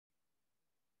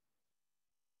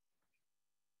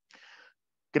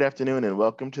Good afternoon and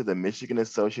welcome to the Michigan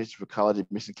Association for College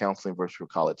Admission Counseling Virtual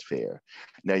College Fair.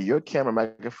 Now your camera,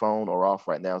 microphone are off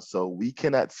right now, so we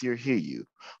cannot see or hear you.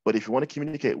 But if you want to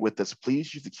communicate with us,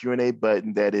 please use the Q&A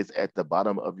button that is at the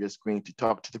bottom of your screen to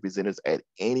talk to the presenters at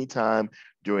any time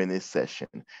during this session.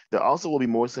 There also will be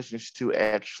more sessions to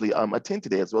actually attend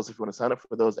today as well. So if you want to sign up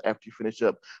for those after you finish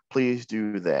up, please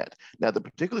do that. Now, the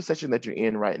particular session that you're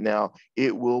in right now,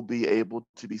 it will be able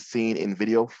to be seen in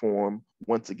video form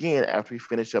once again after we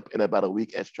finish up in about a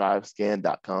week at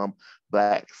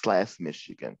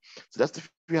strivescan.com/Michigan. So that's the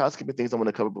few housekeeping things I want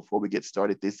to cover before we get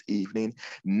started this evening.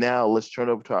 Now let's turn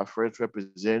over to our first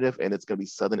representative, and it's going to be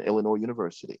Southern Illinois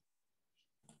University.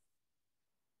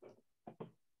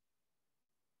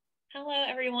 Hello,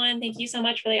 everyone. Thank you so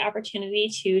much for the opportunity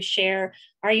to share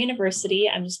our university.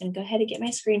 I'm just going to go ahead and get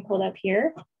my screen pulled up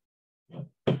here.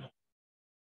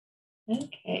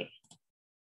 Okay.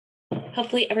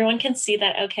 Hopefully everyone can see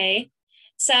that okay.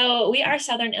 So we are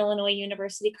Southern Illinois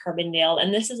University Carbondale,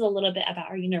 and this is a little bit about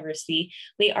our university.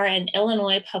 We are an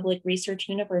Illinois public research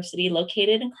university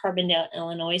located in Carbondale,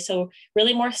 Illinois. So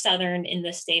really more southern in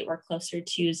the state. We're closer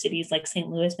to cities like St.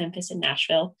 Louis, Memphis, and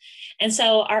Nashville. And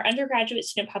so our undergraduate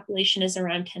student population is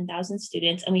around 10,000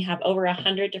 students, and we have over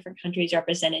 100 different countries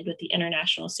represented with the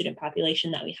international student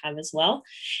population that we have as well.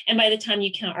 And by the time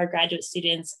you count our graduate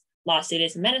students, law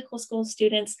students, and medical school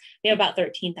students, we have about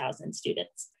 13,000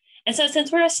 students. And so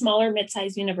since we're a smaller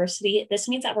mid-sized university, this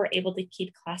means that we're able to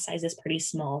keep class sizes pretty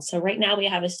small. So right now we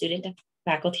have a student to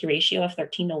faculty ratio of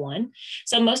 13:1.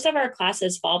 So most of our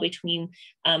classes fall between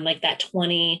like that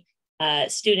 20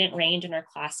 student range in our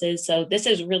classes. So this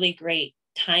is really great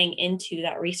tying into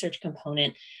that research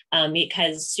component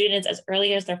because students as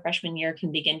early as their freshman year can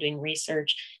begin doing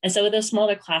research. And so with those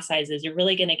smaller class sizes, you're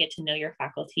really going to get to know your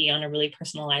faculty on a really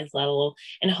personalized level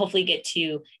and hopefully get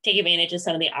to take advantage of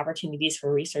some of the opportunities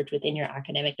for research within your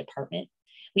academic department.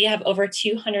 We have over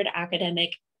 200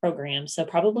 academic programs. So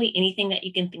probably anything that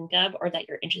you can think of or that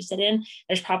you're interested in,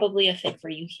 there's probably a fit for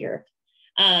you here.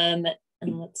 And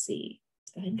let's see,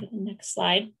 let's go ahead and go to the next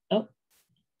slide. Oh,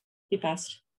 too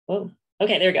fast. Whoa.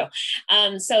 Okay, there we go.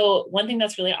 So one thing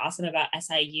that's really awesome about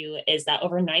SIU is that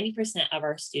over 90% of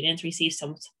our students receive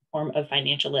some form of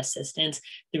financial assistance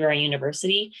through our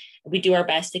university. We do our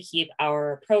best to keep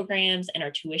our programs and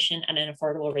our tuition at an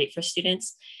affordable rate for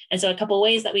students. And so a couple of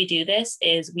ways that we do this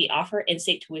is we offer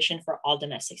in-state tuition for all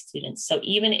domestic students. So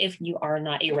even if you are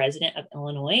not a resident of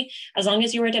Illinois, as long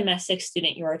as you're a domestic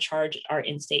student, you are charged our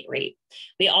in-state rate.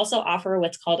 We also offer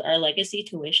what's called our legacy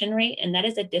tuition rate, and that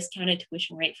is a discounted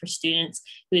tuition rate for students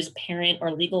whose parent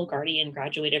or legal guardian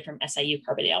graduated from SIU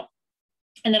Carbondale.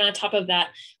 And then on top of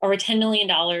that, over $10 million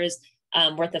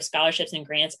worth of scholarships and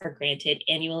grants are granted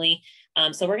annually.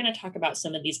 So we're going to talk about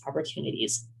some of these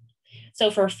opportunities. So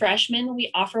for freshmen,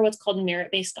 we offer what's called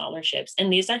merit-based scholarships.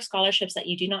 And these are scholarships that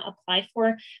you do not apply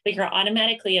for, but you're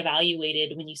automatically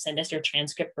evaluated when you send us your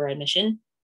transcript for admission.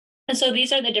 And so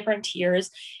these are the different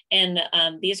tiers, and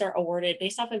these are awarded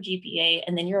based off of GPA,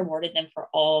 and then you're awarded them for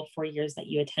all 4 years that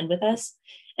you attend with us.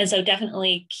 And so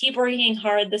definitely keep working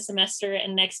hard this semester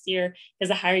and next year, because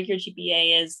the higher your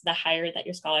GPA is, the higher that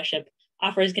your scholarship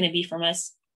offer is going to be from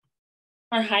us.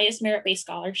 Our highest merit-based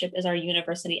scholarship is our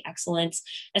University Excellence.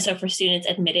 And so for students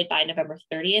admitted by November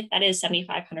 30th, that is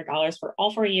 $7,500 for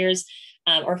all 4 years,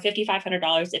 or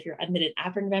 $5,500 if you're admitted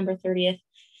after November 30th.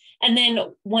 And then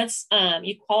once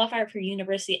you qualify for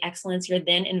University Excellence, you're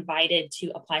then invited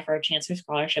to apply for our Chancellor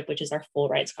Scholarship, which is our full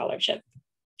ride scholarship.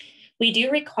 We do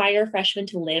require freshmen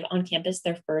to live on campus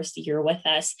their first year with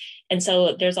us. And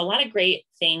so there's a lot of great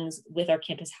things with our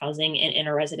campus housing and in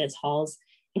our residence halls.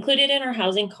 Included in our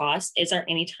housing cost is our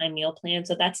anytime meal plan.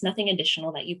 So that's nothing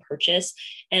additional that you purchase.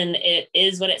 And it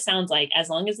is what it sounds like. As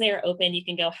long as they are open, you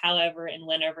can go however and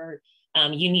whenever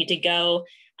you need to go.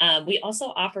 We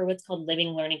also offer what's called living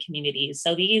learning communities.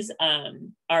 So these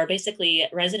are basically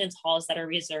residence halls that are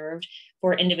reserved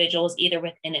for individuals either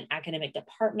within an academic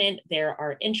department. There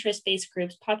are interest-based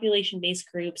groups,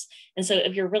 population-based groups. And so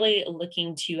if you're really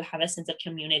looking to have a sense of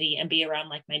community and be around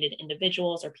like-minded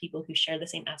individuals or people who share the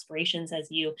same aspirations as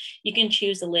you, you can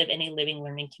choose to live in a living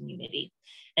learning community.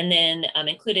 And then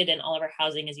included in all of our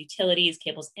housing is utilities,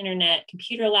 cables, internet,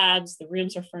 computer labs, the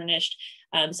rooms are furnished.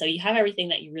 So you have everything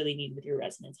that you really need with your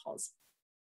residence halls.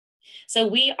 So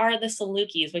we are the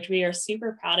Salukis, which we are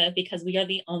super proud of because we are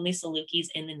the only Salukis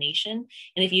in the nation.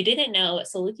 And if you didn't know,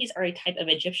 Salukis are a type of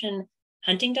Egyptian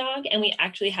hunting dog, and we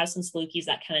actually have some Salukis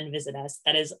that come and visit us.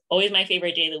 That is always my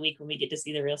favorite day of the week when we get to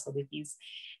see the real Salukis.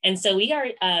 And so we are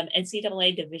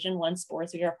NCAA Division I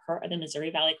sports. We are part of the Missouri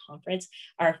Valley Conference.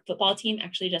 Our football team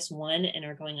actually just won and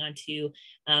are going on to,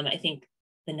 I think,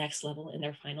 the next level in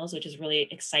their finals, which is really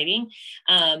exciting.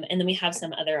 And then we have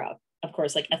some other, of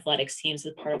course, like athletics teams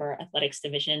as part of our athletics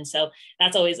division. So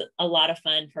that's always a lot of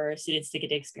fun for students to get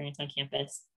to experience on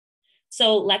campus.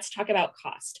 So let's talk about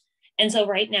cost. And so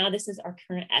right now, this is our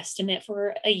current estimate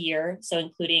for a year. So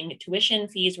including tuition,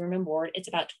 fees, room and board, it's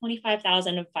about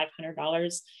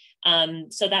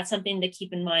 $25,500. So that's something to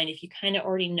keep in mind. If you kind of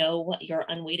already know what your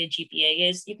unweighted GPA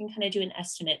is, you can kind of do an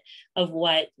estimate of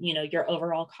what, you know, your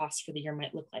overall cost for the year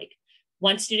might look like.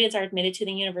 Once students are admitted to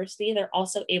the university, they're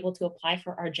also able to apply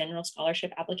for our general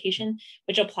scholarship application,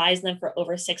 which applies them for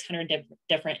over 600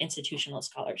 different institutional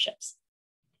scholarships.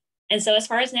 And so as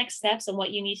far as next steps and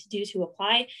what you need to do to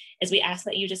apply is we ask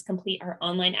that you just complete our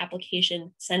online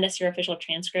application, send us your official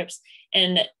transcripts.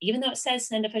 And even though it says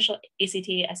send official ACT,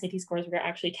 SAT scores, we're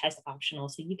actually test optional.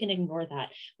 So you can ignore that.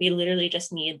 We literally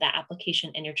just need that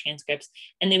application and your transcripts,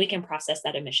 and then we can process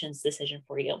that admissions decision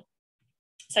for you.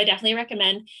 So I definitely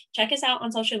recommend check us out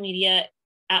on social media.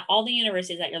 At all the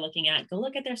universities that you're looking at, go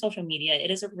look at their social media.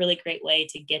 It is a really great way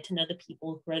to get to know the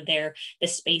people who are there, the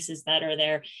spaces that are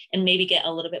there, and maybe get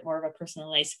a little bit more of a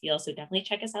personalized feel. So definitely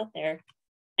check us out there.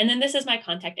 And then this is my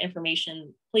contact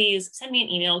information. Please send me an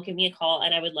email, give me a call,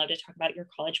 and I would love to talk about your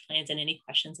college plans and any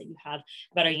questions that you have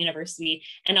about our university.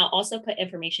 And I'll also put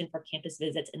information for campus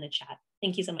visits in the chat.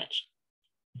 Thank you so much.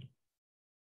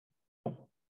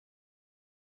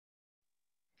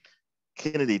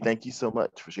 Kennedy, thank you so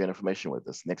much for sharing information with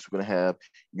us. Next, we're going to have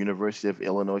University of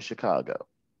Illinois, Chicago.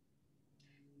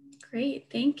 Great,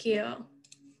 thank you.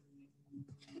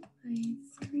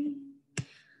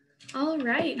 All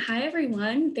right, hi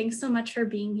everyone. Thanks so much for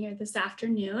being here this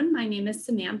afternoon. My name is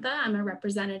Samantha. I'm a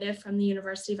representative from the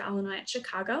University of Illinois at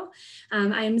Chicago.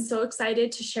 I am so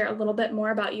excited to share a little bit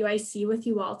more about UIC with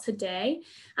you all today.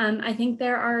 I think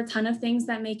there are a ton of things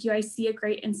that make UIC a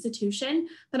great institution,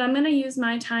 but I'm going to use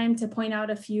my time to point out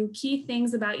a few key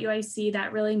things about UIC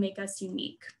that really make us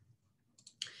unique.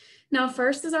 Now,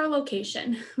 first is our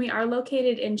location. We are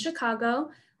located in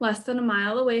Chicago, less than a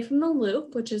mile away from the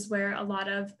Loop, which is where a lot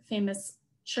of famous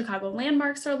Chicago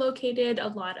landmarks are located. A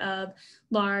lot of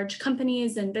large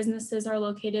companies and businesses are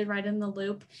located right in the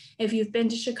Loop. If you've been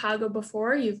to Chicago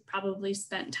before, you've probably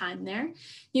spent time there.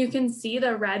 You can see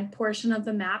the red portion of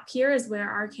the map here is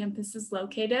where our campus is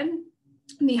located.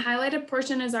 The highlighted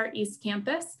portion is our East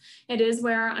Campus. It is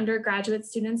where our undergraduate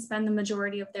students spend the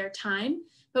majority of their time.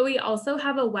 But we also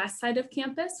have a west side of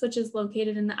campus, which is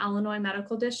located in the Illinois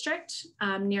Medical District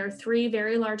near 3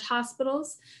 very large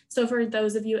hospitals. So for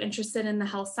those of you interested in the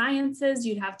health sciences,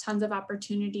 you'd have tons of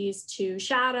opportunities to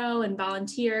shadow and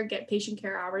volunteer, get patient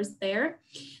care hours there.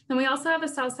 Then we also have a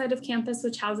south side of campus,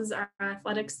 which houses our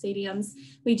athletic stadiums.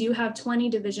 We do have 20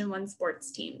 Division I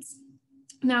sports teams.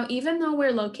 Now, even though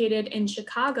we're located in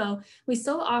Chicago, we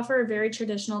still offer a very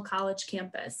traditional college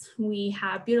campus. We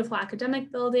have beautiful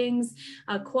academic buildings,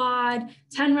 a quad,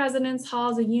 10 residence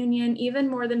halls, a union, even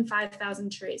more than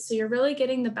 5,000 trees. So you're really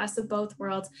getting the best of both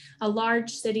worlds, a large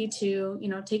city to,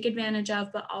 take advantage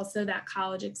of, but also that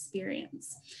college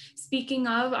experience. Speaking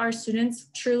of, our students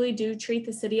truly do treat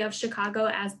the city of Chicago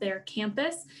as their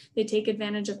campus. They take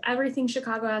advantage of everything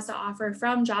Chicago has to offer,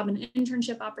 from job and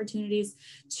internship opportunities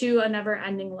to a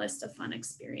never-ending list of fun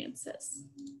experiences.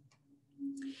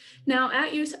 Now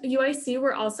at UIC,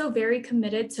 we're also very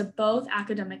committed to both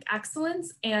academic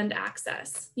excellence and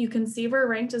access. You can see we're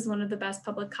ranked as one of the best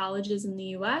public colleges in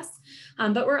the US,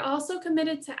 but we're also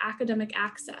committed to academic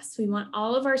access. We want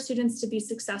all of our students to be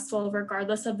successful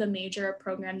regardless of the major or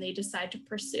program they decide to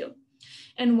pursue.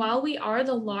 And while we are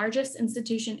the largest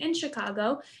institution in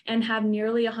Chicago and have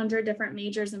nearly 100 different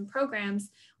majors and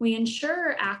programs, we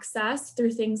ensure access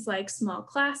through things like small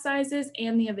class sizes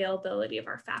and the availability of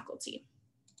our faculty.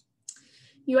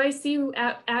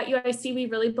 At UIC, we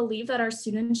really believe that our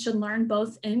students should learn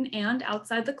both in and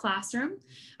outside the classroom.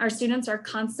 Our students are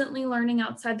constantly learning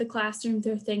outside the classroom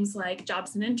through things like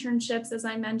jobs and internships, as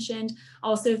I mentioned,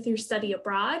 also through study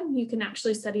abroad. You can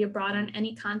actually study abroad on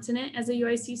any continent as a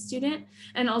UIC student,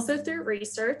 and also through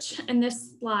research. And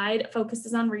this slide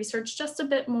focuses on research just a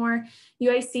bit more.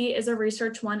 UIC is a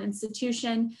Research One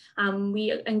institution.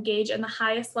 We engage in the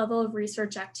highest level of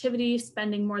research activity,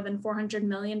 spending more than $400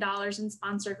 million in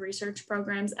sponsored research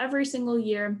programs every single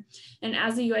year. And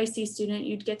as a UIC student,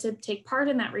 you'd get to take part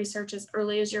in that research as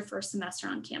early as your first semester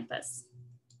on campus.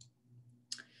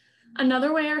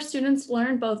 Another way our students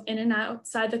learn both in and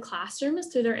outside the classroom is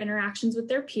through their interactions with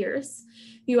their peers.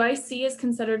 UIC is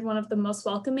considered one of the most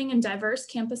welcoming and diverse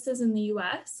campuses in the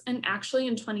US. And actually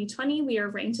in 2020, we are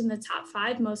ranked in the top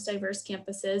 5 most diverse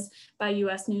campuses by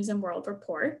US News and World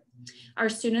Report. Our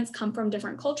students come from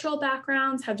different cultural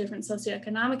backgrounds, have different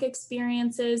socioeconomic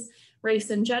experiences,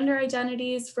 race and gender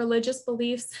identities, religious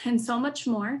beliefs, and so much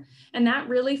more. And that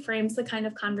really frames the kind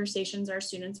of conversations our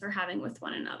students are having with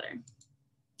one another.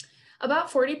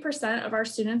 About 40% of our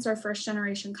students are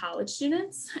first-generation college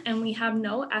students, and we have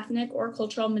no ethnic or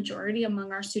cultural majority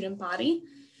among our student body.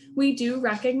 We do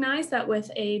recognize that with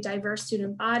a diverse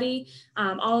student body,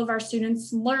 all of our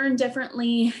students learn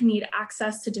differently, need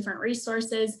access to different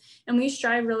resources, and we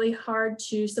strive really hard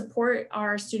to support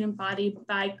our student body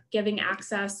by giving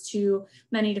access to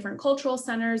many different cultural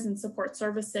centers and support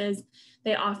services.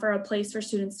 They offer a place for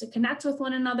students to connect with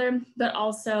one another, but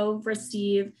also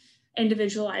receive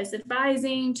individualized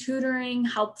advising, tutoring,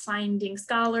 help finding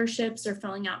scholarships, or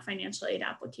filling out financial aid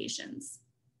applications.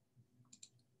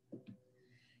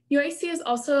 UIC is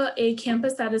also a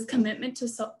campus that is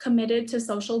committed to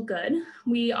social good.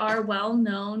 We are well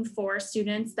known for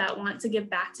students that want to give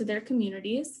back to their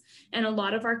communities, and a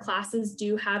lot of our classes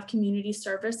do have community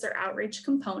service or outreach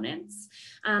components.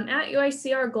 At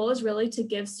UIC, our goal is really to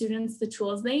give students the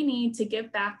tools they need to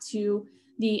give back to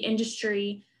the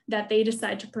industry that they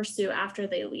decide to pursue after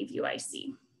they leave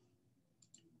UIC.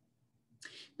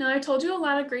 Now, I told you a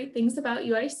lot of great things about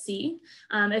UIC.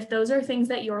 If those are things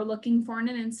that you're looking for in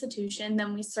an institution,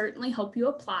 then we certainly hope you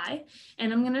apply.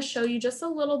 And I'm going to show you just a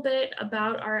little bit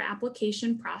about our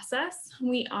application process.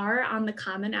 We are on the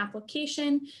common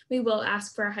application. We will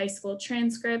ask for a high school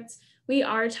transcript. We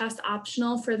are test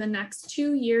optional for the next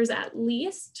 2 years at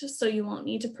least, so you won't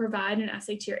need to provide an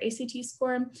SAT or ACT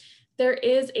score. There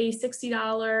is a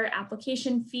 $60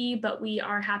 application fee, but we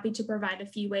are happy to provide a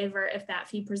fee waiver. If that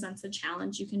fee presents a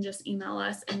challenge, you can just email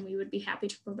us and we would be happy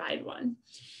to provide one.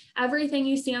 Everything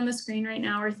you see on the screen right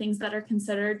now are things that are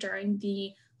considered during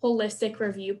the holistic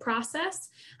review process,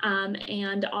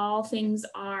 and all things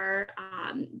are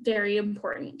very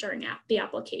important during the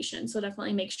application. So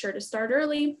definitely make sure to start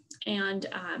early and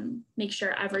make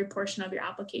sure every portion of your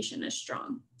application is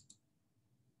strong.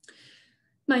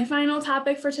 My final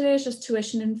topic for today is just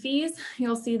tuition and fees.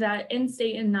 You'll see that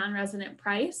in-state and non-resident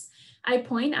price. I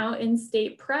point out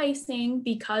in-state pricing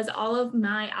because all of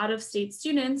my out-of-state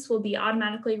students will be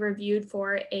automatically reviewed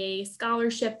for a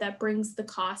scholarship that brings the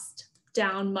cost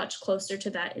down much closer to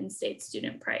that in-state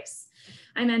student price.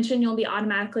 I mentioned you'll be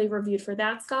automatically reviewed for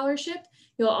that scholarship.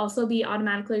 You'll also be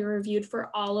automatically reviewed for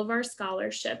all of our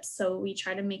scholarships. So we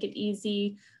try to make it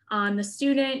easy on the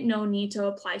student, no need to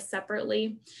apply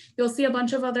separately. You'll see a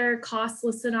bunch of other costs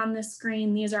listed on this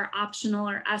screen. These are optional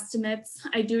or estimates.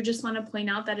 I do just want to point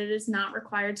out that it is not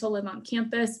required to live on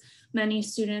campus. Many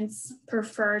students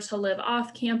prefer to live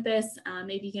off campus,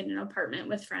 maybe get an apartment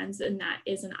with friends, and that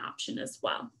is an option as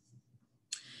well.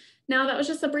 Now, that was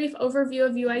just a brief overview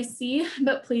of UIC,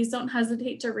 but please don't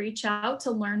hesitate to reach out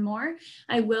to learn more.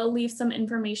 I will leave some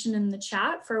information in the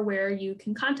chat for where you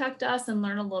can contact us and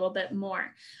learn a little bit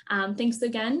more. Thanks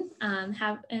again, and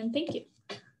thank you.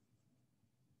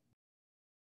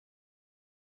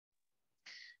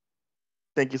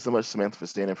 Thank you so much, Samantha, for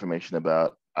sharing information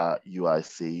about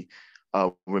UIC.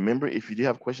 Remember, if you do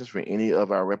have questions for any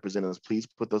of our representatives, please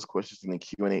put those questions in the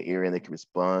Q&A area and they can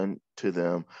respond to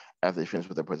them after they finish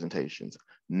with their presentations.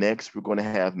 Next, we're going to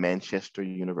have Manchester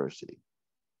University.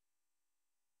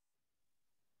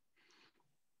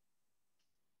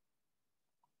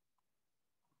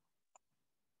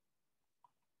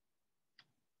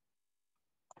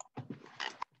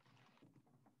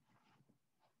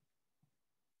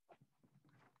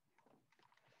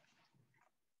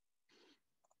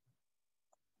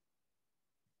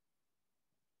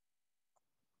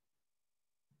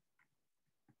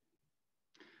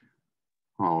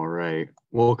 All right,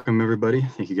 welcome everybody.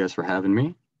 Thank you guys for having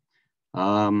me.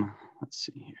 Let's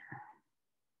see here.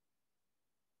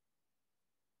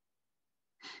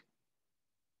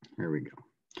 There we go.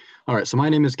 All right, so my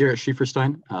name is Garrett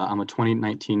Schieferstein. I'm a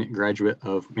 2019 graduate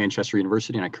of Manchester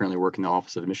University, and I currently work in the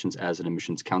Office of Admissions as an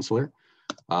admissions counselor.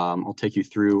 I'll take you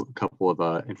through a couple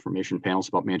of information panels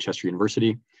about Manchester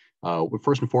University.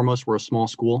 First and foremost, we're a small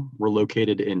school. We're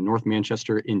located in North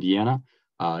Manchester, Indiana,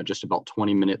 just about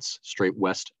 20 minutes straight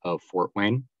west of Fort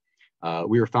Wayne.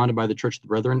 We were founded by the Church of the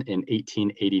Brethren in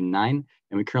 1889,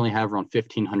 and we currently have around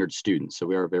 1,500 students, so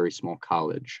we are a very small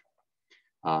college.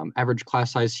 Average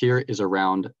class size here is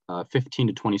around 15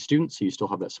 to 20 students, so you still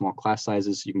have that small class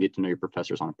sizes. You can get to know your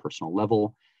professors on a personal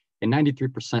level, and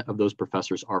 93% of those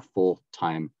professors are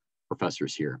full-time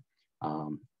professors here.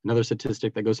 Another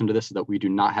statistic that goes into this is that we do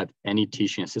not have any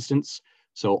teaching assistants.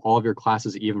 So all of your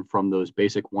classes, even from those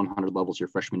basic 100 levels your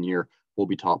freshman year, will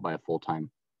be taught by a full-time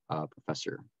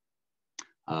professor.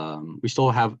 We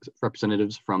still have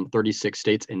representatives from 36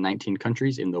 states and 19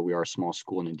 countries, even though we are a small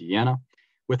school in Indiana,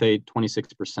 with a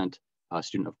 26%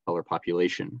 student of color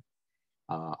population.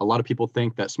 A lot of people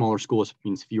think that smaller schools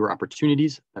means fewer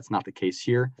opportunities. That's not the case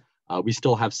here. We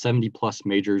still have 70+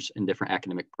 majors and different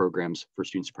academic programs for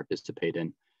students to participate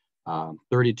in.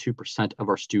 32% of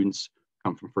our students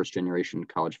come from first-generation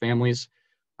college families,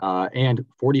 and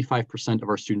 45% of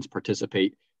our students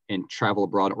participate in travel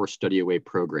abroad or study away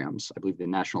programs. I believe the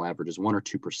national average is 1 or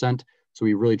 2%. So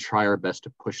we really try our best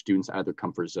to push students out of their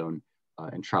comfort zone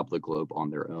and travel the globe on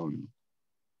their own.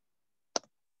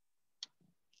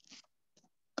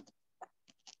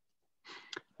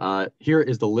 Here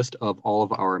is the list of all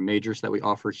of our majors that we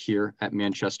offer here at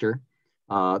Manchester.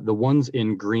 The ones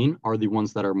in green are the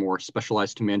ones that are more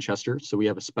specialized to Manchester. So we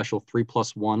have a special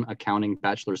 3+1 accounting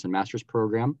bachelor's and master's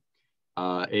program,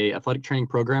 a athletic training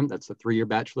program, that's a 3-year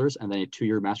bachelor's, and then a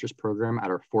 2-year master's program at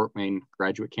our Fort Wayne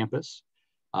graduate campus.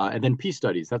 And then Peace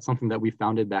Studies, that's something that we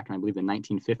founded back in, I believe, the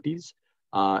 1950s.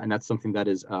 And that's something that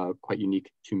is quite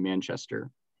unique to Manchester.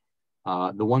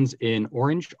 The ones in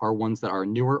orange are ones that are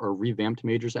newer or revamped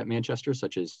majors at Manchester,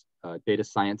 such as data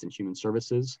science and human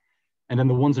services. And then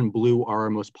the ones in blue are our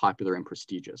most popular and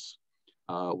prestigious.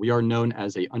 We are known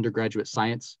as an undergraduate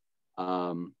science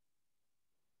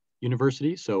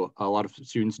university. So a lot of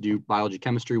students do biology,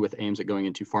 chemistry with aims at going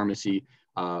into pharmacy,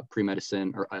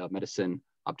 pre-medicine, or medicine,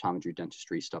 optometry,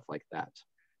 dentistry, stuff like that.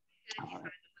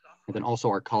 And then also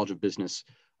our College of Business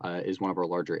is one of our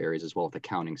larger areas as well, with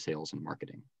accounting, sales, and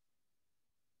marketing.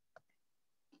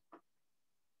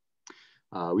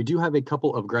 We do have a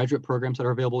couple of graduate programs that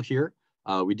are available here.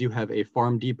 We do have a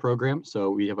PharmD program,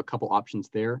 so we have a couple options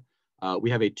there.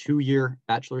 We have a 2-year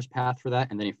bachelor's path for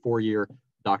that, and then a 4-year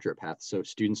doctorate path. So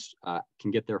students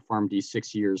can get their PharmD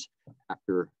 6 years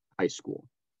after high school.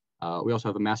 We also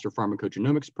have a Master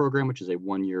Pharmacogenomics program, which is a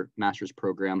 1-year master's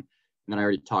program. And then I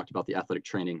already talked about the athletic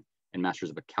training and Masters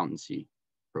of Accountancy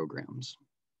programs.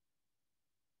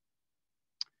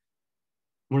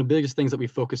 One of the biggest things that we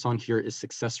focus on here is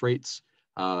success rates.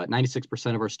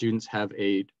 96% of our students have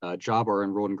a job or are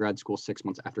enrolled in grad school 6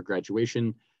 months after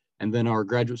graduation. And then our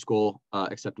graduate school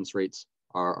acceptance rates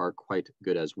are quite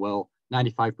good as well.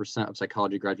 95% of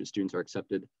psychology graduate students are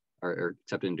accepted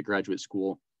into graduate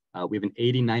school. We have an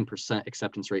 89%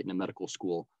 acceptance rate in a medical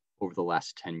school over the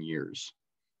last 10 years.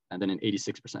 And then an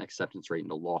 86% acceptance rate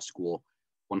in a law school.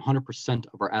 100%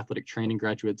 of our athletic training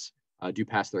graduates do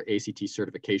pass their ACT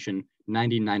certification,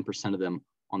 99% of them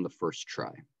on the first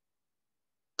try.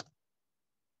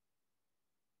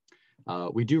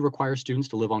 We do require students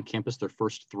to live on campus their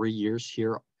first 3 years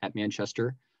here at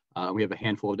Manchester. We have a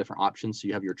handful of different options. So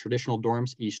you have your traditional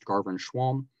dorms, East, Garver, and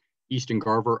Schwalm. East and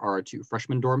Garver are our 2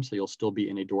 freshman dorms, so you'll still be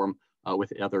in a dorm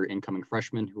with other incoming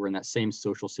freshmen who are in that same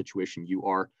social situation you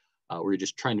are, where you're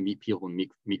just trying to meet people and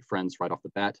meet friends right off the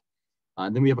bat.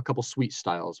 Then we have a couple suite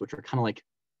styles, which are kind of like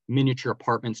miniature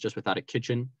apartments just without a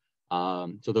kitchen.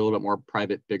 So they're a little bit more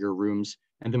private, bigger rooms.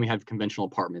 And then we have conventional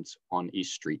apartments on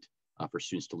East Street for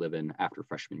students to live in after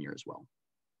freshman year as well.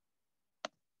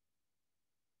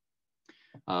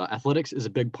 Athletics is a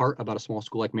big part about a small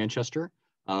school like Manchester.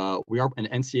 We are an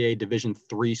NCAA Division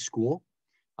III school.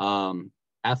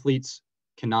 Athletes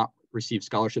cannot receive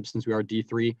scholarships since we are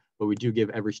D3, but we do give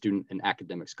every student an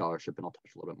academic scholarship, and I'll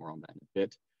touch a little bit more on that in a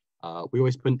bit. We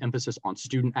always put an emphasis on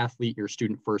student athlete, your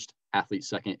student first, athlete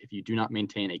second. If you do not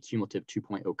maintain a cumulative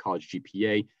 2.0 college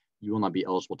GPA, you will not be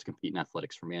eligible to compete in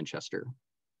athletics for Manchester.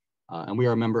 And we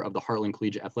are a member of the Heartland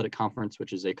Collegiate Athletic Conference,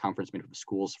 which is a conference made up of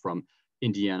schools from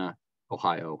Indiana,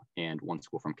 Ohio, and 1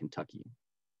 school from Kentucky.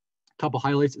 A couple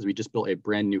highlights is we just built a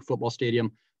brand new football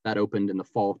stadium that opened in the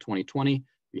fall of 2020.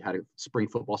 We had a spring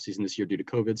football season this year due to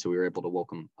COVID, so we were able to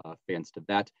welcome fans to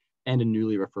that, and a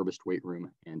newly refurbished weight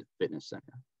room and fitness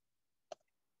center.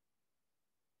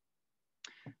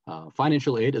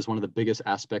 Financial aid is one of the biggest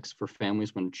aspects for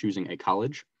families when choosing a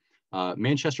college.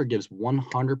 Manchester gives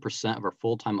 100% of our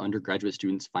full-time undergraduate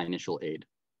students financial aid.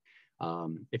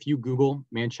 If you Google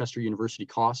Manchester University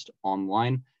cost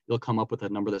online, you'll come up with a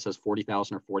number that says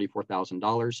 $40,000 or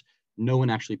 $44,000. No one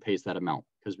actually pays that amount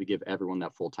because we give everyone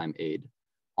that full-time aid.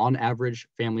 On average,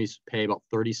 families pay about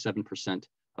 37%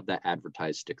 of that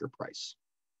advertised sticker price.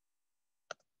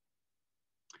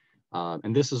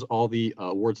 And this is all the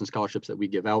awards and scholarships that we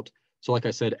give out. So like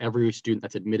I said, every student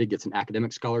that's admitted gets an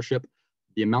academic scholarship.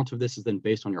 The amount of this is then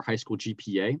based on your high school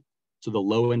GPA. So the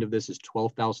low end of this is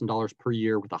 $12,000 per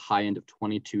year with a high end of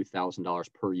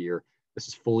 $22,000 per year This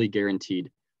is fully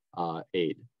guaranteed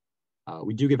aid.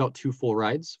 We do give out 2 full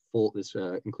rides. This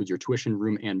includes your tuition,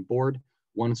 room, and board.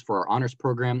 One is for our honors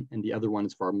program, and the other one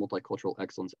is for our multicultural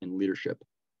excellence and leadership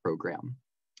program.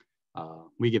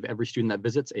 We give every student that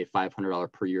visits a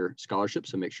 $500 per year scholarship,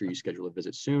 so make sure you schedule a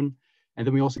visit soon. And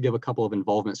then we also give a couple of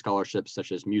involvement scholarships,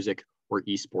 such as music or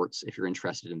esports, if you're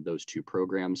interested in those 2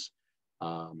 programs.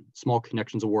 Small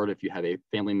Connections Award if you have a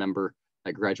family member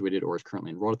that graduated or is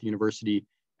currently enrolled at the university.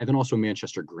 And then also a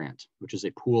Manchester Grant, which is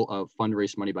a pool of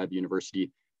fundraised money by the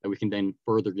university that we can then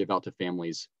further give out to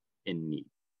families in need.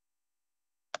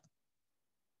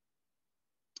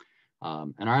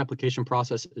 And our application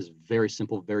process is very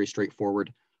simple, very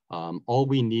straightforward. All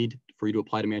we need for you to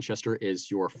apply to Manchester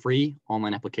is your free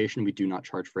online application. We do not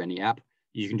charge for any app.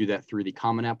 You can do that through the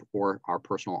Common App or our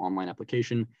personal online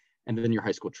application, and then your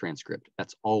high school transcript.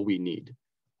 That's all we need.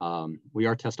 We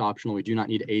are test optional. We do not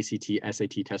need ACT,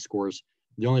 SAT test scores.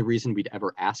 The only reason we'd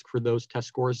ever ask for those test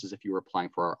scores is if you were applying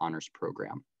for our honors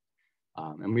program.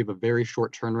 And we have a very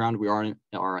short turnaround. We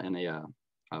are in a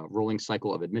rolling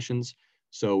cycle of admissions.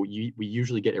 So we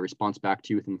usually get a response back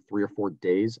to you within 3 or 4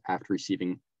 days after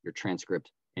receiving your transcript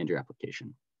and your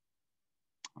application.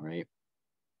 All right.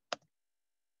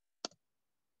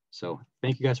 So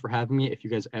thank you guys for having me. If you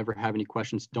guys ever have any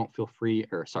questions, feel free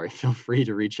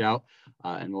to reach out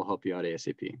and we'll help you out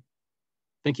ASAP.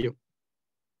 Thank you.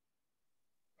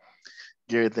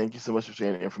 Gary, thank you so much for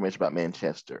sharing information about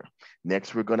Manchester.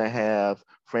 Next, we're going to have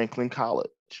Franklin College.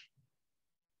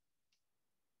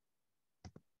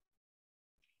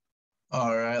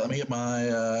 All right, let me get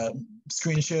my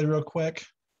screen shared real quick.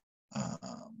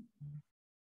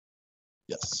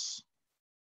 Yes.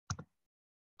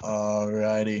 All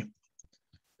righty.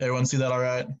 Everyone see that all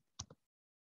right?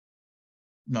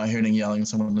 Not hearing any yelling,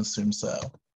 someone assumes so.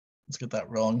 Let's get that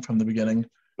rolling from the beginning.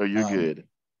 Oh, you're good.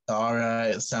 All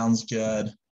right, sounds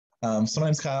good. So my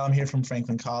name's Kyle, I'm here from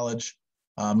Franklin College.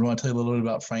 I want to tell you a little bit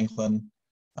about Franklin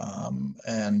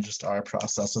and just our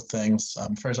process of things.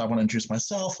 First, I want to introduce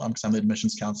myself because I'm the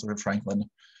admissions counselor at Franklin,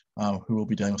 who will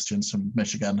be dealing with students from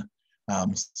Michigan.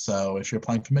 So if you're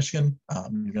applying for Michigan,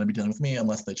 you're going to be dealing with me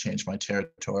unless they change my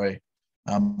territory.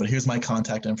 But here's my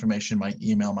contact information, my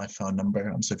email, my phone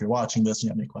number. So if you're watching this and you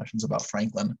have any questions about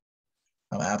Franklin,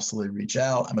 absolutely reach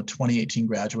out. I'm a 2018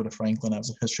 graduate of Franklin. I was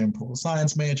a history and political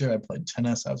science major. I played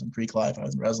tennis. I was in Greek life. I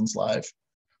was in residence life.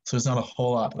 So there's not a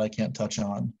whole lot that I can't touch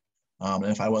on. And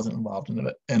if I wasn't involved in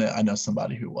it, I know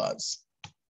somebody who was.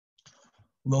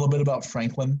 A little bit about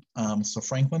Franklin. So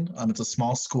Franklin, it's a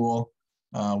small school.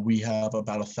 We have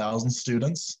about 1,000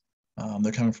 students.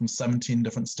 They're coming from 17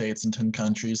 different states and 10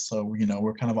 countries. So,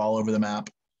 we're kind of all over the map,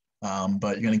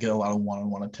 but you're going to get a lot of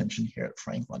one-on-one attention here at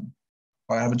Franklin.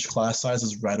 Our average class size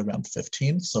is right around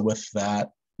 15. So with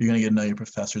that, you're going to get to know your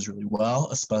professors really well,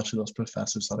 especially those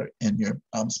professors that are in your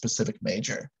specific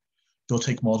major. You'll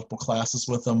take multiple classes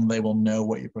with them. They will know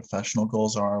what your professional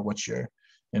goals are, what you're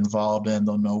involved in.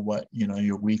 They'll know what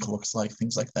your week looks like,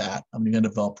 things like that. You're going to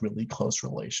develop really close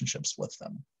relationships with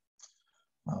them.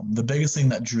 The biggest thing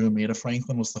that drew me to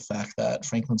Franklin was the fact that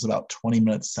Franklin's about 20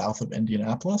 minutes south of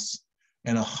Indianapolis,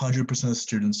 and 100% of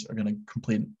students are going to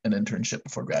complete an internship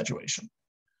before graduation.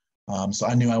 So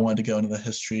I knew I wanted to go into the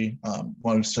history,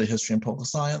 wanted to study history and political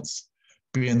science.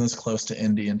 Being this close to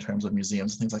Indy in terms of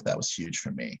museums and things like that was huge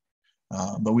for me.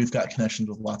 But we've got connections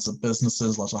with lots of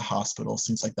businesses, lots of hospitals,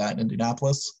 things like that in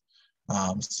Indianapolis.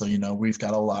 So, we've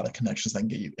got a lot of connections that can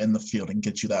get you in the field and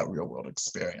get you that real world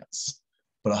experience.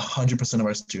 But 100% of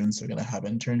our students are going to have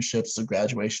internships, a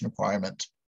graduation requirement.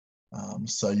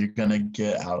 So you're going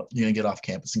to get off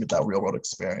campus and get that real world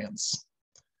experience.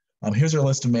 Here's our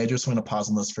list of majors. So I'm going to pause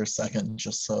on this for a second,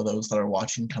 just so those that are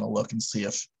watching kind of look and see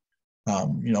if,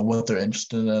 what they're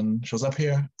interested in shows up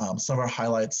here. Some of our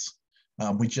highlights.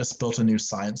 We just built a new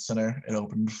science center. It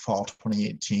opened fall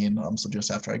 2018, so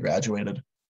just after I graduated.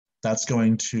 That's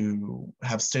going to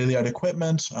have state-of-the-art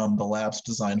equipment. The lab's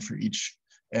designed for each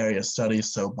area of study.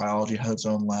 So biology has its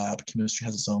own lab, chemistry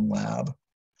has its own lab,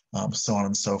 so on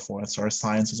and so forth. So our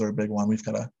sciences are a big one. We've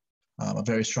got a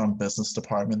very strong business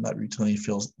department that routinely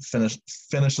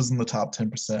finishes in the top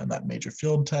 10% in that major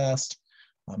field test.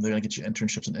 They're going to get you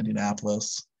internships in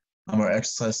Indianapolis. Our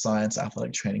exercise science,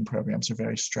 athletic training programs are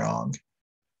very strong.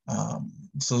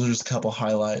 So those are just a couple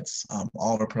highlights.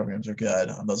 All of our programs are good.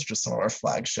 Those are just some of our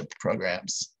flagship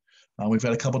programs. We've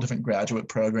got a couple different graduate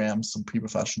programs, some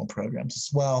pre-professional programs as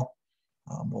well.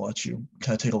 We'll let you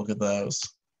kind of take a look at those.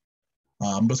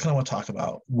 But it's kind of want to talk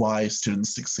about why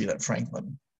students succeed at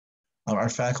Franklin. Our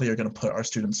faculty are going to put our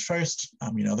students first.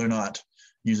 They're not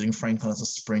using Franklin as a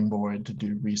springboard to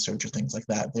do research or things like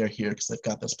that. They're here because they've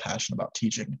got this passion about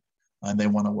teaching. and they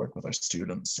want to work with our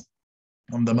students.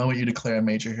 The moment you declare a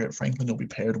major here at Franklin, you'll be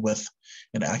paired with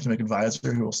an academic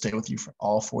advisor who will stay with you for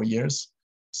all 4 years.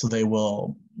 So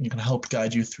you can help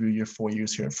guide you through your 4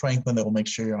 years here at Franklin. They will make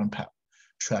sure you're on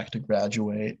track to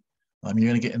graduate. You're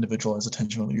going to get individualized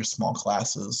attention with your small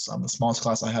classes. The smallest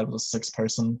class I had was a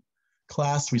 6-person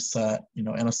class. We sat, in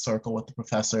a circle with the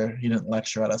professor. He didn't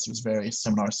lecture at us. It was very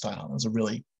seminar style. It was a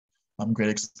really great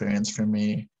experience for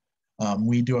me.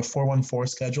 We do a 4-1-4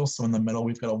 schedule. So in the middle,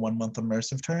 we've got a 1-month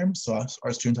immersive term. So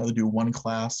our students either do 1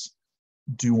 class,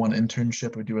 do 1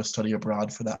 internship, or do a study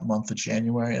abroad for that month of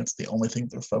January. It's the only thing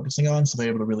they're focusing on. So they're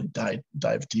able to really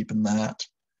dive deep in that.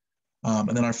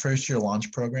 And then our first year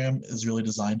launch program is really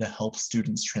designed to help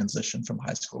students transition from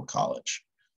high school to college.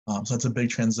 So it's a big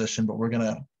transition, but we're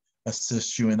going to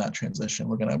assist you in that transition.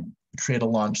 We're going to create a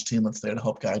launch team that's there to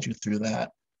help guide you through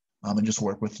that. And just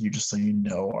work with you just so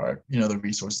the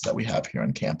resources that we have here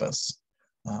on campus.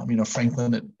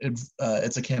 Franklin,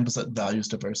 it's a campus that values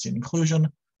diversity and inclusion.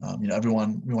 We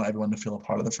want everyone to feel a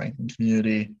part of the Franklin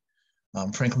community.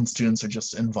 Franklin students are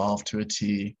just involved to a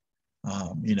T.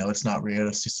 It's not rare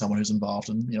to see someone who's involved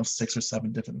in 6 or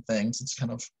 7 different things. It's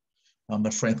kind of the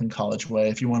Franklin College way.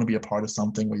 If you want to be a part of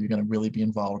something where you're going to really be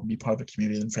involved and be part of a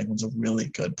community, then Franklin's a really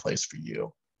good place for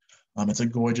you. It's a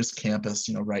gorgeous campus,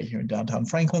 right here in downtown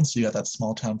Franklin. So you got that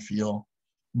small town feel,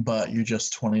 but you're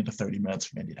just 20 to 30 minutes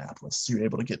from Indianapolis. So you're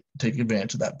able to take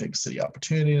advantage of that big city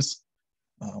opportunities,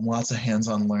 lots of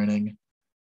hands-on learning.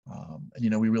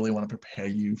 We really want to prepare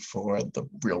you for the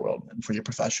real world and for your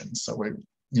profession. So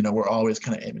we're always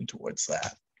kind of aiming towards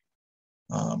that.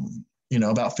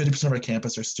 About 50% of our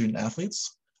campus are student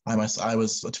athletes. I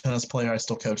was a tennis player. I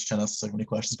still coach tennis. So if you have any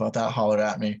questions about that, holler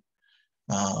at me.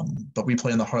 But we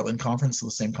play in the Heartland Conference, so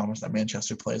the same conference that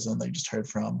Manchester plays in, that you just heard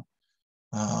from.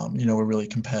 We're really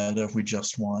competitive. We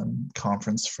just won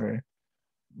conference for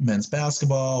men's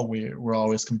basketball. We're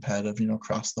always competitive,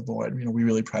 across the board. We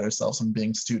really pride ourselves on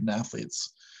being student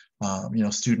athletes,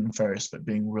 student first, but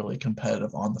being really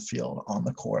competitive on the field, on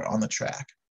the court, on the track,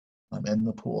 in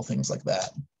the pool, things like that.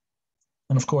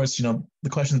 And of course, the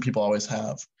question that people always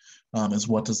have is,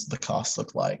 what does the cost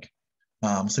look like?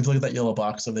 So if you look at that yellow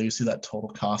box over there, you see that total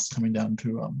cost coming down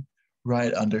to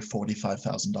right under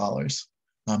 $45,000.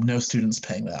 No students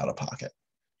paying that out of pocket.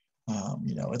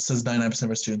 It says 99% of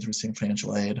our students are receiving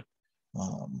financial aid.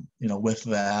 With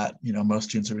that, most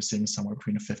students are receiving somewhere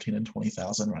between 15 and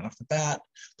 20,000 right off the bat.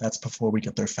 That's before we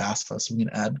get their FAFSA, so we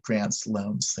can add grants,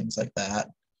 loans, things like that.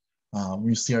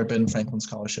 You see our Ben Franklin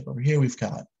Scholarship over here. We've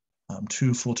got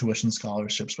 2 full tuition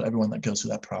scholarships, but everyone that goes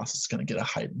through that process is going to get a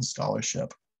heightened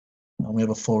scholarship. We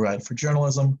have a full ride for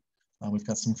journalism. We've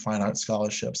got some fine art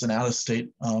scholarships and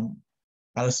out-of-state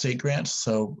grants.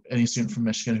 So any student from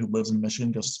Michigan who lives in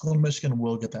Michigan, goes to school in Michigan,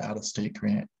 will get the out-of-state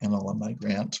grant and alumni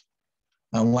grant.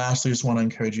 Lastly, I just want to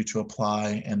encourage you to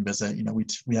apply and visit.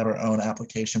 We have our own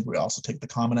application, but we also take the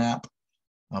Common App.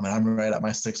 And I'm right at my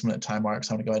 6-minute time mark,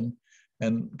 so I'm going to go ahead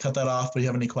and cut that off. But if you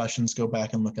have any questions, go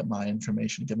back and look at my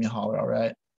information. Give me a holler, all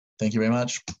right? Thank you very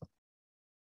much.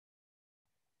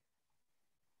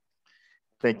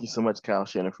 Thank you so much, Kyle,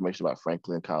 sharing information about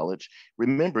Franklin College.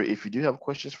 Remember, if you do have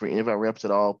questions for any of our reps at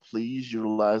all, please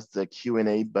utilize the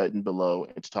Q&A button below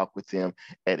and to talk with them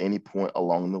at any point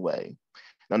along the way.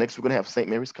 Now, next, we're going to have St.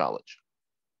 Mary's College.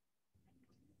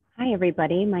 Hi,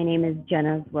 everybody. My name is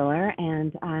Jenna Zwiller,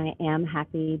 and I am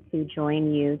happy to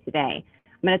join you today.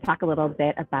 I'm going to talk a little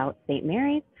bit about St.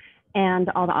 Mary's and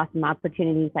all the awesome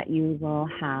opportunities that you will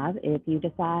have if you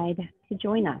decide to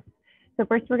join us. So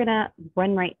first, we're going to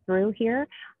run right through here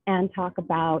and talk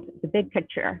about the big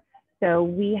picture. So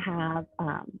we have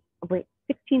over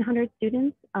 1,600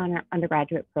 students on our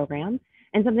undergraduate program.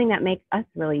 And something that makes us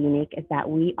really unique is that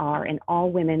we are an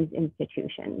all-women's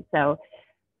institution. So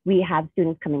we have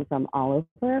students coming from all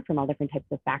over, from all different types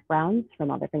of backgrounds,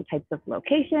 from all different types of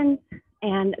locations,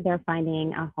 and they're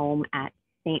finding a home at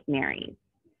St. Mary's.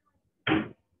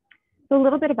 So a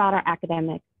little bit about our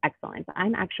academic excellence.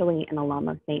 I'm actually an alum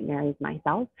of St. Mary's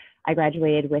myself. I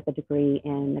graduated with a degree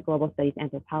in global studies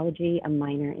anthropology, a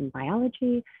minor in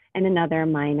biology, and another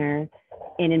minor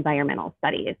in environmental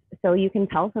studies. So you can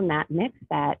tell from that mix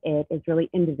that it is really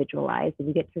individualized, and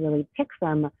you get to really pick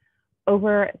from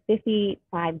over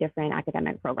 55 different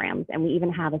academic programs, and we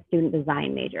even have a student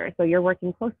design major. So you're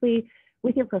working closely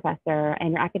with your professor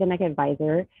and your academic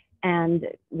advisor and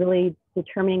really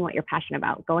determining what you're passionate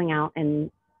about, going out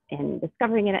and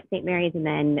discovering it at St. Mary's and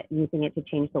then using it to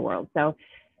change the world. So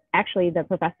actually the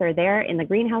professor there in the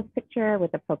greenhouse picture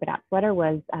with the polka dot sweater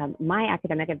was my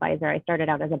academic advisor. I started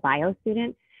out as a bio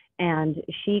student, And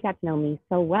she got to know me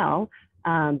so well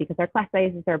because our class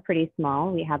sizes are pretty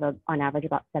small. We have on average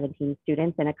about 17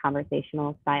 students in a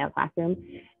conversational style classroom.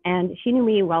 And she knew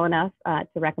me well enough to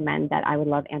recommend that I would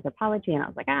love anthropology. And I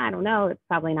was like, I don't know, it's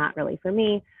probably not really for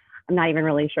me. I'm not even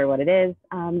really sure what it is.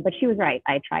 But she was right.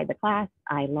 I tried the class.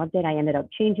 I loved it. I ended up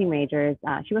changing majors.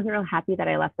 She wasn't real happy that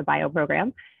I left the bio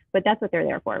program, but that's what they're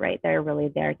there for, right? They're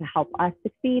really there to help us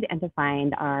succeed and to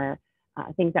find our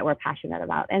things that we're passionate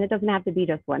about. And it doesn't have to be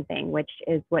just one thing, which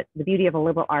is what the beauty of a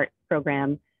liberal arts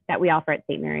program that we offer at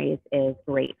St. Mary's is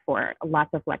great for, lots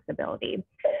of flexibility.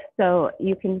 So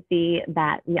you can see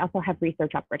that we also have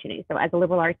research opportunities. So as a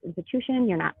liberal arts institution,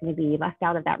 you're not going to be left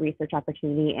out of that research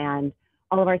opportunity, and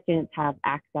all of our students have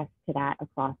access to that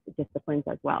across disciplines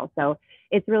as well. So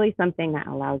it's really something that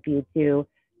allows you to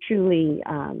truly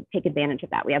take advantage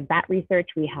of that. We have bat research,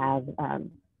 we have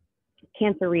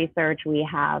cancer research, we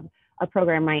have a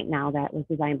program right now that was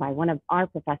designed by one of our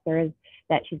professors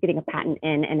that she's getting a patent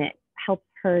in, and it helps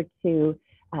her to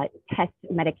test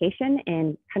medication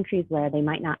in countries where they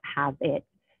might not have it,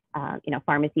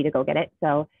 pharmacy to go get it.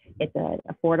 So it's an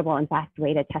affordable and fast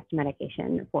way to test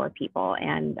medication for people,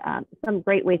 and some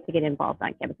great ways to get involved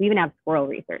on campus. We even have squirrel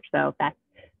research, so if that's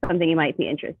something you might be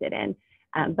interested in.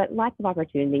 But lots of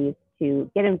opportunities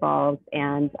to get involved.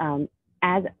 And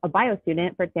as a bio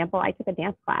student, for example, I took a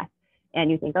dance class, and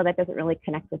you think, oh, that doesn't really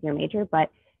connect with your major, but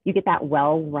you get that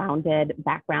well-rounded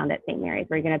background at St. Mary's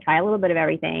where you're going to try a little bit of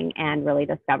everything and really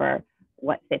discover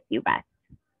what fits you best.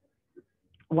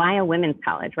 Why a women's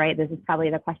college, right? This is probably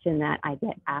the question that I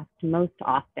get asked most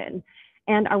often.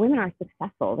 And our women are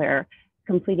successful. They're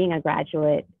completing a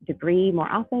graduate degree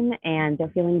more often, and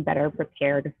they're feeling better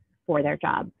prepared for their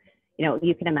job.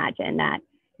 You can imagine that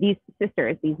these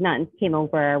sisters, these nuns came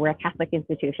over, we're a Catholic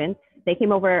institution. They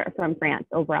came over from France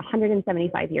over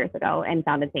 175 years ago and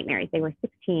founded St. Mary's. They were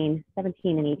 16,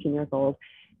 17, and 18 years old.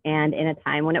 And in a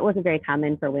time when it wasn't very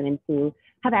common for women to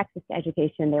have access to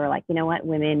education, they were like, you know what,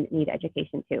 women need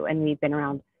education too. And we've been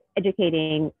around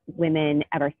educating women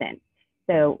ever since.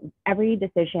 So every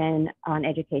decision on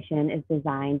education is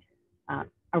designed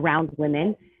around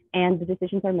women, and the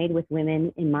decisions are made with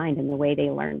women in mind and the way they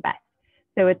learn best.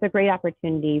 So it's a great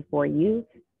opportunity for you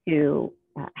to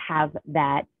have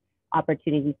that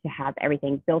opportunity to have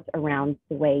everything built around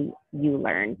the way you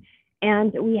learn.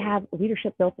 And we have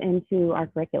leadership built into our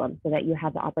curriculum so that you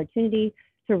have the opportunity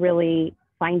to really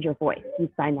find your voice. You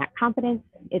find that confidence.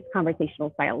 It's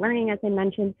conversational style learning, as I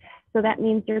mentioned. So that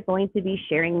means you're going to be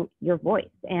sharing your voice.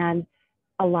 And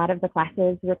a lot of the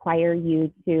classes require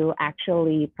you to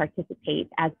actually participate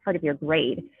as part of your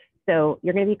grade. So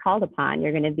you're going to be called upon,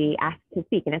 you're going to be asked to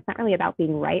speak. And it's not really about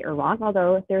being right or wrong,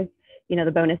 although if there's,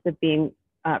 the bonus of being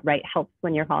right helps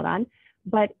when you're called on.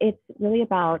 But it's really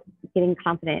about getting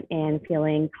confident and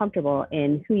feeling comfortable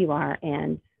in who you are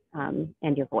and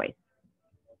your voice.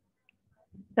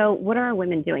 So what are our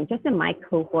women doing? Just in my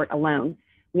cohort alone,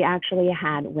 we actually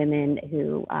had women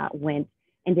who went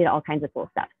and did all kinds of cool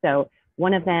stuff. So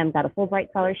one of them got a Fulbright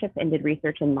scholarship and did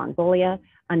research in Mongolia.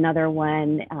 Another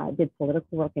one did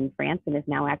political work in France and is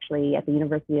now actually at the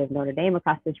University of Notre Dame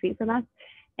across the street from us.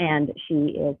 And she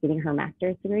is getting her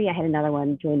master's degree. I had another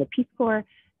one join the Peace Corps,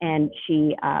 and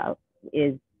she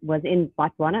was in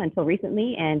Botswana until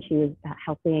recently, and she was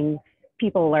helping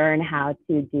people learn how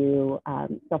to do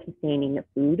self-sustaining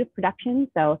food production.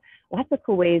 So lots of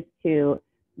cool ways to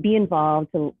be involved,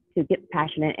 to get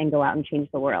passionate and go out and change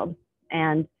the world.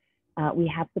 And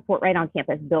we have support right on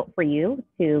campus built for you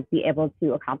to be able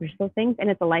to accomplish those things, and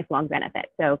it's a lifelong benefit.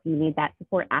 So if you need that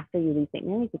support after you leave St.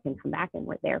 Mary's, you can come back and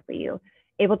we're there for you,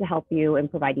 able to help you and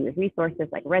provide you with resources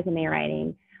like resume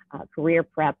writing, career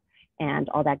prep, and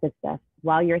all that good stuff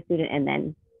while you're a student and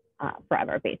then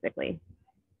forever, basically.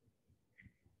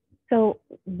 So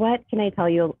what can I tell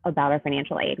you about our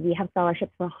financial aid? We have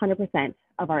scholarships for 100%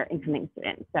 of our incoming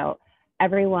students. So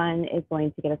everyone is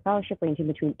going to get a scholarship ranging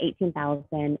between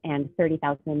 $18,000 and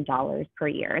 $30,000 per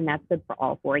year. And that's good for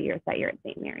all 4 years that you're at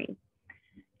St. Mary's.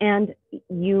 And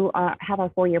you have a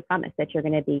 4-year promise that you're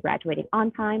going to be graduating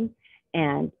on time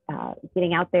and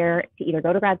getting out there to either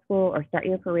go to grad school or start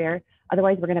your career.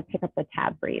 Otherwise, we're going to pick up the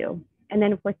tab for you. And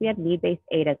then, of course, we have need-based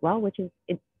aid as well, which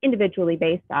is individually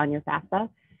based on your FAFSA.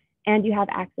 And you have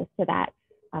access to that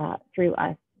through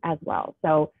us as well.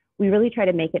 So we really try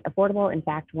to make it affordable. In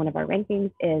fact, one of our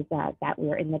rankings is that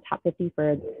we're in the top 50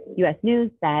 for US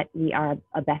News, that we are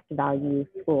a best value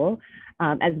school,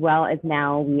 as well as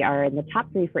now we are in the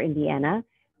top 3 for Indiana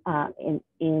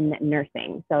in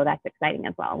nursing. So that's exciting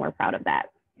as well, and we're proud of that.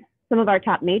 Some of our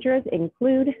top majors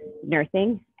include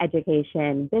nursing,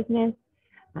 education, business,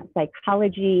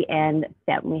 psychology, and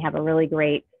STEM. We have a really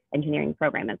great engineering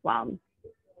program as well.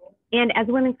 And as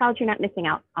a women's college, you're not missing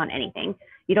out on anything.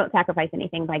 You don't sacrifice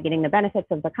anything by getting the benefits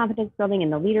of the competence building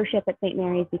and the leadership at St.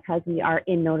 Mary's because we are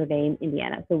in Notre Dame,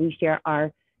 Indiana. So we share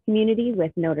our community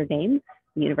with Notre Dame,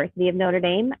 the University of Notre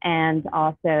Dame, and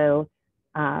also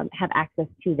have access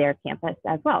to their campus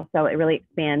as well. So it really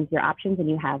expands your options, and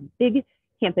you have big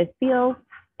campus feels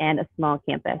and a small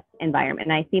campus environment.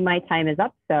 And I see my time is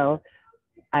up, so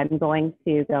I'm going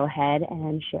to go ahead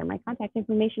and share my contact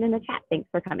information in the chat. Thanks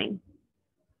for coming.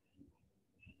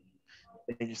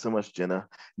 Thank you so much, Jenna.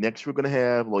 Next, we're going to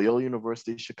have Loyola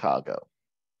University, Chicago.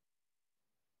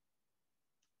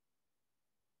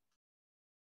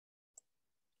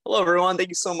 Hello, everyone. Thank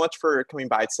you so much for coming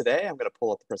by today. I'm going to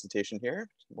pull up the presentation here.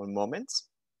 One moment.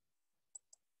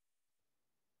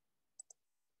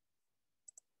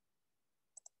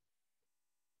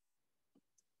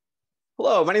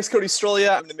 Hello, my name is Cody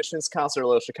Strolia. I'm the admissions counselor at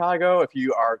Loyola Chicago. If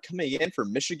you are coming in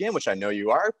from Michigan, which I know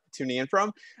you are tuning in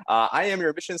from, I am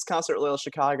your admissions counselor at Loyola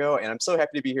Chicago, and I'm so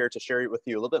happy to be here to share with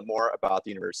you a little bit more about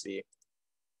the university.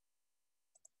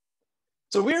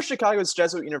 So we are Chicago's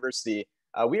Jesuit University.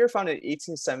 We were founded in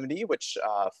 1870, which,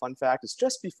 fun fact, is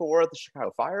just before the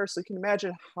Chicago fire. So you can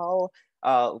imagine how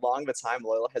long of a time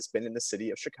Loyola has been in the city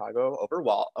of Chicago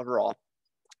overall.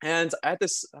 And at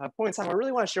this point in time, I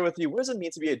really want to share with you, what does it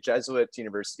mean to be a Jesuit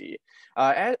university?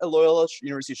 At Loyola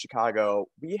University of Chicago,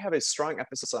 we have a strong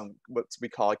emphasis on what we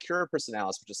call cura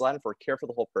personalis, which is Latin for care for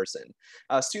the whole person.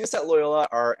 Students at Loyola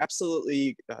are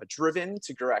absolutely driven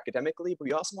to grow academically, but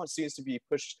we also want students to be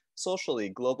pushed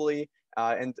socially, globally,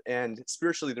 and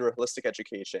spiritually through a holistic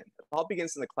education. It all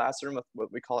begins in the classroom with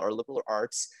what we call our liberal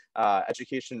arts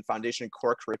education foundation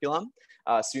core curriculum.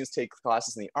 Students take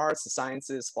classes in the arts, the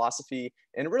sciences, philosophy,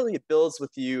 and really it builds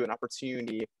with you an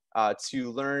opportunity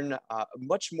to learn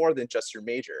much more than just your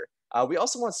major. We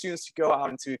also want students to go out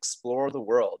and to explore the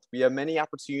world. We have many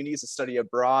opportunities to study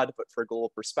abroad, but for a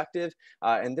global perspective.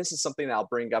 And this is something that I'll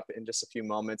bring up in just a few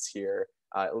moments here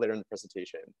later in the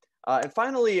presentation. And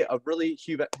finally, a really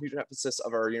huge emphasis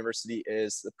of our university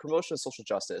is the promotion of social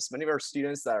justice. Many of our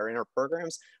students that are in our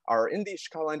programs are in the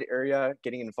Chicagoland area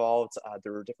getting involved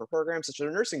through different programs, such as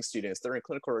our nursing students. They're in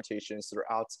clinical rotations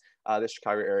throughout the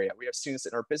Chicago area. We have students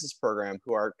in our business program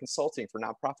who are consulting for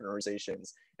nonprofit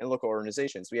organizations and local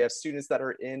organizations. We have students that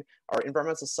are in our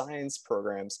environmental science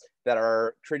programs that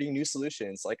are creating new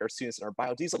solutions, like our students in our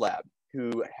biodiesel lab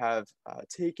who have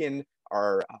taken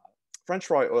our French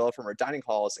fry oil from our dining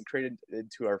halls and created it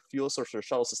into our fuel source or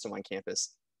shuttle system on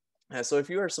campus. So if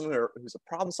you are someone who's a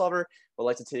problem solver, would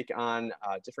like to take on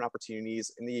different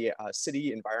opportunities in the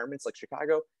city environments like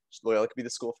Chicago, Loyola could be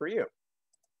the school for you.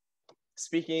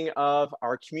 Speaking of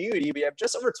our community, we have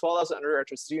just over 12,000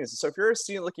 undergraduate students. So if you're a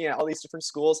student looking at all these different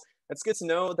schools, it's good to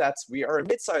know that we are a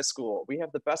mid-sized school. We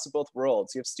have the best of both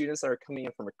worlds. You have students that are coming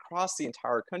in from across the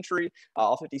entire country.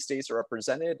 All 50 states are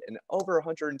represented, and over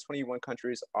 121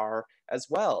 countries are as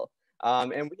well.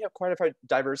 And we have quite a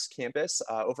diverse campus.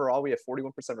 Overall, we have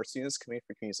 41% of our students coming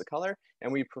from communities of color,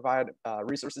 and we provide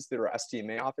resources through our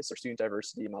STMA office, our Student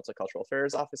Diversity and Multicultural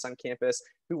Affairs office on campus,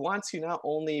 who want to not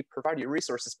only provide you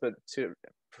resources, but to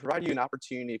provide you an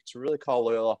opportunity to really call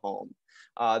Loyola home.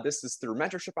 This is through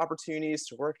mentorship opportunities,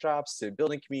 to workshops, to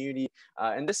building community.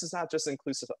 And this is not just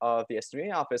inclusive of the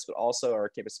STMA office, but also our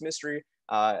campus ministry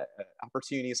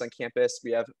opportunities on campus.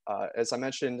 We have, as I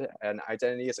mentioned, an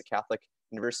identity as a Catholic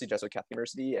university, Jesuit Catholic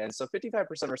University. And so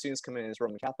 55% of our students come in as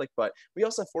Roman Catholic, but we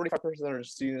also have 45% of our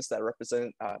students that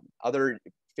represent other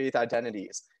faith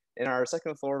identities. In our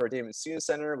second floor of our Damon Student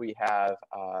Center, we have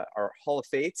our Hall of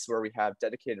Faiths, where we have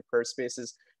dedicated prayer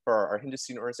spaces for our Hindu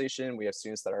student organization. We have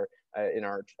students that are in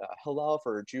our Hillel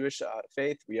for Jewish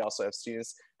faith. We also have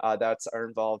students that are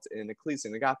involved in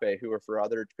Ecclesia and Agape, who are for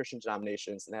other Christian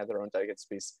denominations and have their own dedicated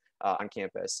space on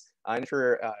campus. And if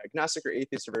you're agnostic or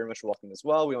atheist, you're very much welcome as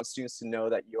well. We want students to know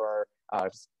that you are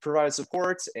provided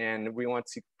support, and we want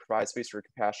to provide space for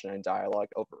compassion and dialogue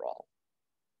overall.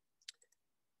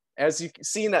 As you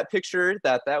see in that picture,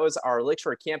 that was our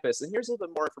Lakeshore campus. And here's a little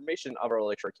bit more information of our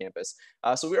Lakeshore campus.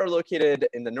 So we are located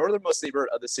in the northernmost neighborhood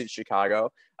of the city of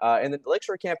Chicago. And the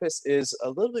Lakeshore campus is a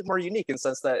little bit more unique in the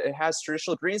sense that it has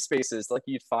traditional green spaces like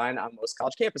you'd find on most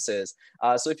college campuses.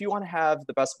 So if you want to have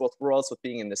the best of both worlds with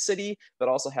being in the city, but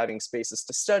also having spaces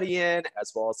to study in,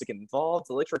 as well as to get involved,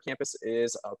 the Lakeshore campus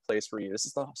is a place for you. This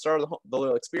is the start of the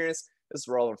Loyola experience. This is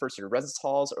where all our first year residence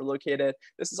halls are located.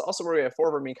 This is also where we have 4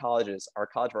 of our main colleges: our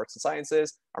College of Arts and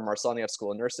Sciences, our Marcellian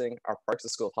School of Nursing, our Parks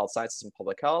School of Health Sciences and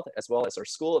Public Health, as well as our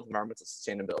School of Environmental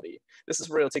Sustainability. This is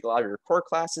where you'll take a lot of your core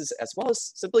classes, as well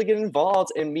as simply get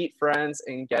involved and meet friends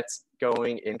and get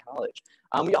going in college.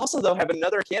 We also, though, have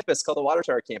another campus called the Water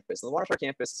Tower campus. And the Water Tower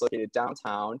campus is located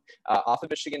downtown off of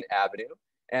Michigan Avenue.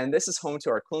 And this is home to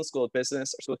our Cologne School of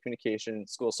Business, our School of Communication,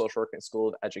 School of Social Work, and School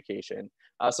of Education.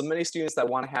 So many students that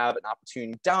want to have an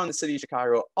opportunity down in the city of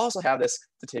Chicago also have this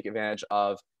to take advantage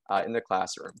of in their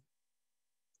classroom.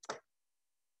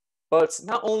 But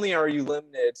not only are you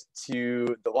limited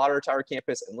to the Water Tower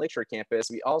campus and Lakeshore campus,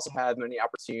 we also have many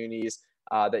opportunities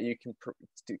that you can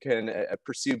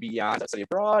pursue beyond study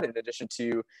abroad, in addition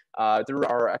to through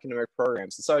our academic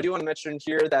programs. And so I do want to mention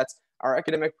here that our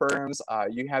academic programs,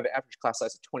 you have an average class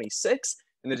size of 26,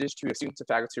 in addition to a student to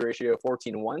faculty ratio of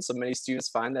 14:1. So many students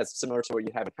find that's similar to what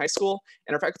you have in high school.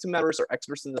 And our faculty members are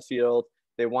experts in the field.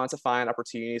 They want to find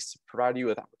opportunities to provide you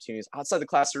with opportunities outside the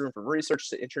classroom, from research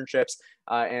to internships.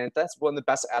 And that's one of the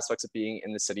best aspects of being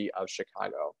in the city of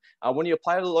Chicago. When you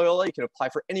apply to Loyola, you can apply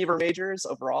for any of our majors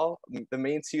overall. The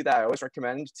main 2 that I always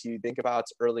recommend to think about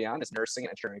early on is nursing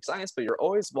and engineering science, but you're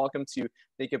always welcome to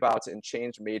think about and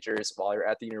change majors while you're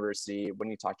at the university when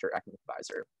you talk to your academic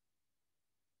advisor.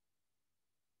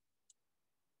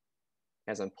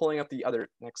 As I'm pulling up the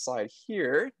next slide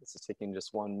here, this is taking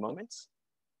just one moment.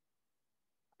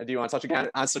 I do want to touch again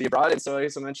on study abroad. And so,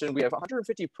 as I mentioned, we have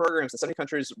 150 programs in 70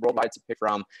 countries worldwide to pick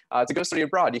from to go study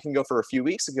abroad. You can go for a few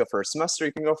weeks, you can go for a semester,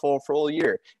 you can go for a full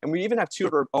year. And we even have 2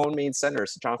 of our own main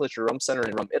centers, John Fletcher Rome Center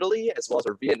in Rome, Italy, as well as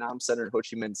our Vietnam Center in Ho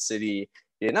Chi Minh City,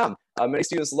 Vietnam. Many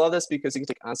students love this because you can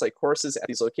take on-site courses at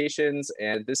these locations,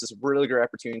 and this is a really great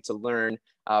opportunity to learn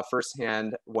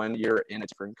firsthand when you're in a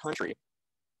different country.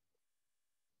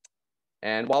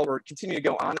 And while we're continuing to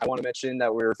go on, I want to mention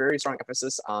that we're very strong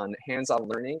emphasis on hands-on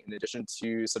learning in addition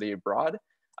to study abroad.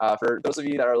 For those of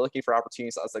you that are looking for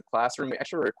opportunities outside the classroom, we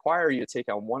actually require you to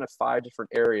take on 1 of 5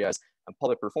 different areas: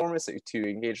 public performance, to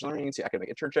engage learning, to academic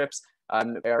internships.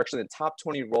 They are actually in the top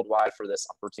 20 worldwide for this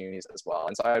opportunities as well.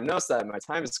 And so I've noticed that my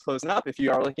time is closing up. If you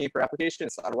are looking for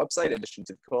applications on our website, in addition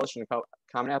to the Coalition of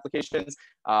Common Applications,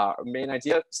 main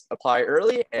idea, apply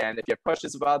early. And if you have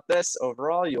questions about this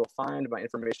overall, you'll find my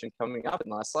information coming up in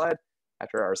the last slide.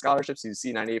 After our scholarships, you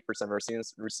see 98% of our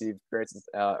students receive grants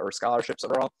or scholarships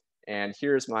overall. And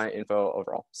here's my info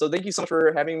overall. So thank you so much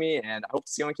for having me, and I hope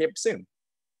to see you on campus soon.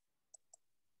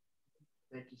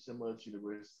 Thank you so much,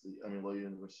 Loyola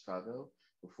University Chicago.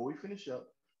 Before we finish up,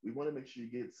 we want to make sure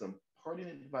you get some parting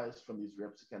advice from these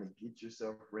reps to kind of get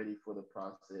yourself ready for the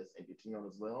process and continue on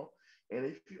as well. And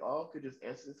if you all could just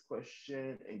answer this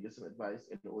question and get some advice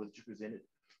in the order that you presented,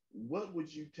 what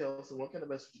would you tell someone? What kind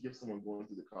of advice would you give someone going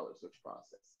through the college search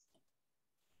process?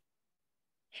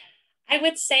 I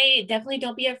would say definitely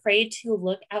don't be afraid to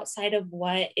look outside of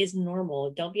what is normal.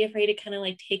 Don't be afraid to kind of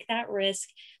like take that risk.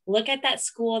 Look at that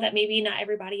school that maybe not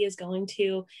everybody is going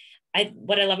to.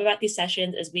 What I love about these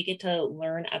sessions is we get to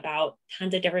learn about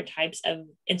tons of different types of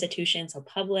institutions, so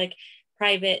public,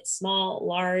 private, small,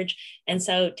 large. And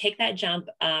so take that jump.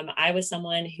 I was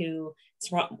someone who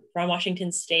from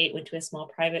Washington State, went to a small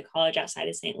private college outside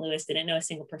of St. Louis, didn't know a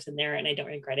single person there, and I don't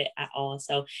regret it at all.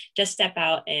 So just step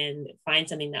out and find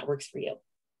something that works for you.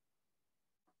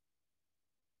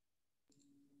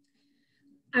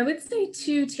 I would say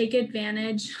to take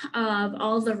advantage of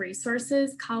all the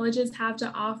resources colleges have to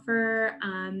offer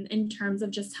in terms of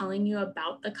just telling you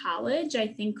about the college. I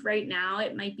think right now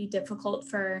it might be difficult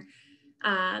for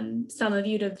some of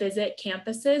you to visit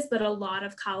campuses, but a lot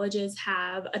of colleges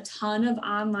have a ton of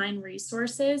online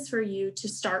resources for you to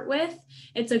start with.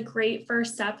 It's a great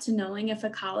first step to knowing if a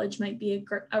college might be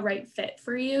a right fit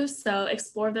for you. So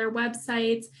explore their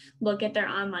websites, look at their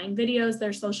online videos,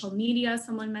 their social media,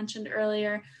 someone mentioned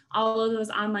earlier. All of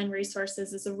those online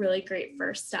resources is a really great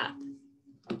first step.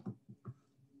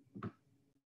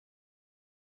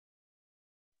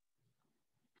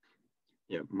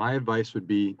 Yeah, my advice would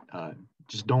be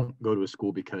just don't go to a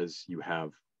school because you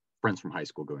have friends from high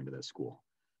school going to that school.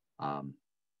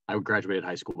 I graduated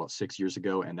high school about 6 years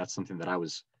ago, and that's something that I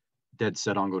was dead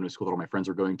set on going to a school that all my friends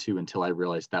were going to until I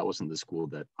realized that wasn't the school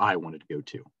that I wanted to go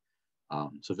to.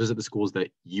 So visit the schools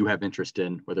that you have interest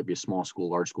in, whether it be a small school,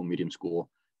 large school, medium school,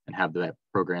 and have the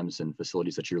programs and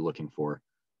facilities that you're looking for.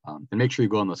 And make sure you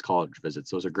go on those college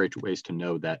visits. Those are great ways to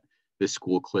know that this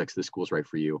school clicks, this school's right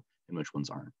for you, and which ones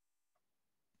aren't.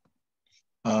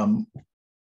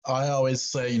 I always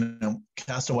say,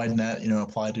 cast a wide net,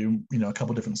 apply to, a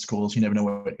couple different schools. You never know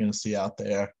what you're going to see out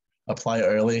there. Apply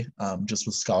early, just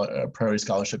with priority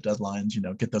scholarship deadlines,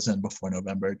 get those in before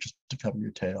November just to cover your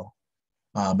tail.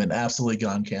 and absolutely get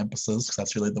on campuses because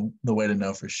that's really the way to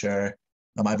know for sure.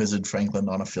 I visited Franklin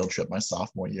on a field trip my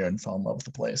sophomore year and fell in love with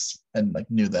the place and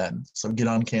like knew then. So get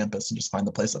on campus and just find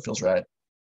the place that feels right.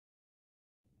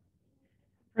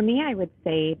 For me, I would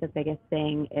say the biggest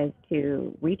thing is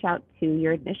to reach out to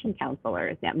your admission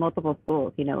counselors at multiple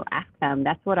schools. You know, ask them.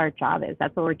 That's what our job is.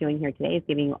 That's what we're doing here today, is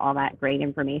giving you all that great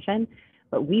information.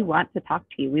 But we want to talk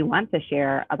to you. We want to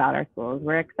share about our schools.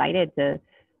 We're excited to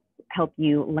help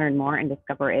you learn more and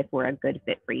discover if we're a good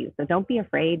fit for you. So don't be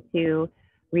afraid to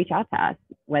reach out to us,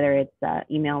 whether it's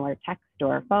email or text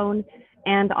or phone.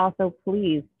 And also,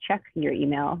 please check your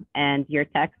email and your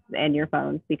texts and your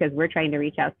phones, because we're trying to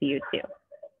reach out to you too.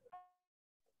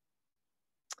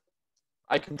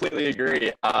 I completely agree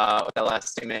with that last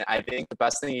statement. I think the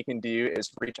best thing you can do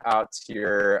is reach out to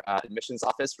your admissions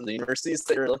office for the universities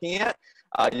that you're looking at.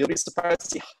 You'll be surprised to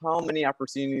see how many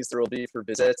opportunities there will be for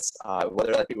visits,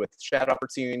 whether that be with chat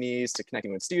opportunities to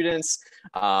connecting with students.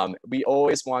 We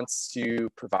always want to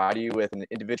provide you with an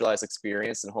individualized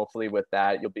experience, and hopefully with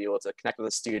that, you'll be able to connect with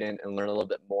a student and learn a little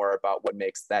bit more about what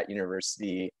makes that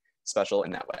university special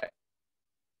in that way.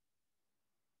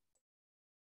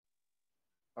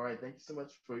 All right, thank you so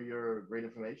much for your great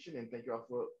information, and thank you all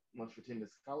so much for attending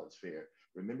this college fair.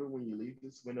 Remember, when you leave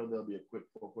this window, there'll be a quick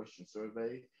 4-question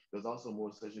survey. There's also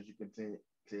more sessions you can attend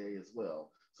today as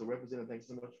well. So Representative, thanks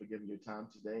so much for giving your time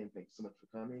today, and thanks so much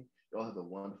for coming. You all have a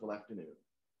wonderful afternoon.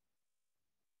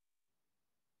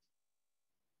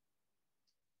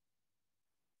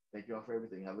 Thank you all for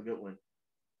everything. Have a good one.